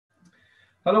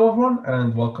Hello everyone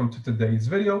and welcome to today's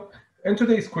video. In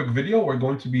today's quick video, we're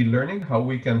going to be learning how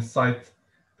we can cite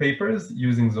papers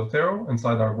using Zotero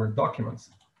inside our Word documents.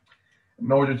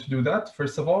 In order to do that,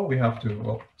 first of all, we have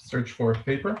to search for a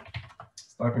paper.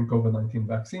 Let's type in COVID-19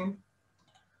 vaccine.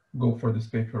 Go for this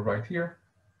paper right here.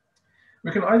 We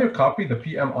can either copy the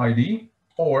PMID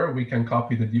or we can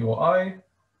copy the DOI.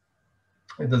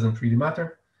 It doesn't really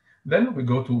matter. Then we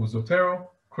go to Zotero,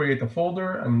 create a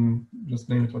folder, and just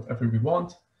name it whatever we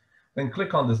want. Then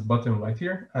click on this button right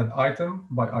here, add item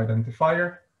by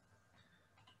identifier.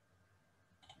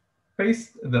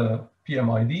 Paste the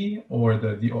PMID or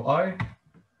the DOI.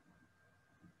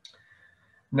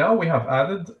 Now we have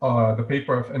added the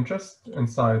paper of interest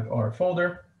inside our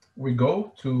folder. We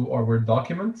go to our Word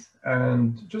document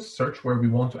and just search where we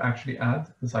want to actually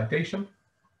add the citation.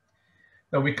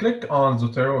 Now we click on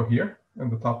Zotero here in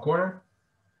the top corner.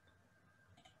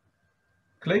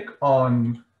 Click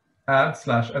on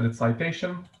add/edit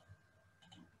citation.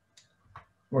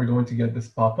 We're going to get this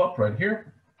pop-up right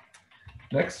here.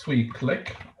 Next, we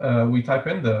type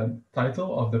in the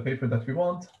title of the paper that we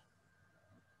want.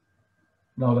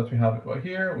 Now that we have it right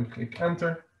here, we click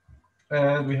enter,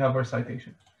 and we have our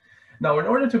citation. Now, in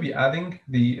order to be adding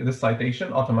the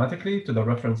citation automatically to the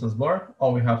references bar,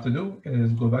 all we have to do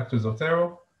is go back to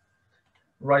Zotero,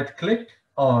 right-click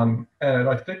on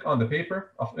the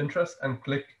paper of interest, and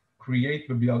click Create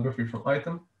Bibliography from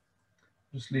Item.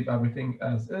 Just leave everything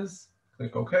as is.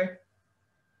 Click OK.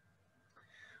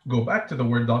 Go back to the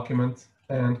Word document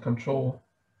and Control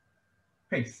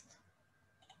Paste.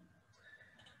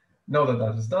 Now that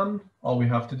that is done, all we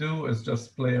have to do is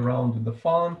just play around with the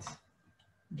font,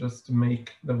 just to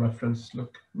make the reference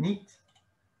look neat.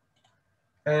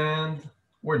 And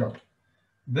we're done.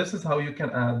 This is how you can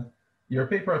add your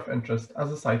paper of interest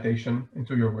as a citation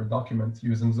into your Word document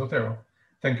using Zotero.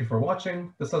 Thank you for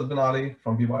watching. This has been Ali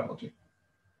from bBiology.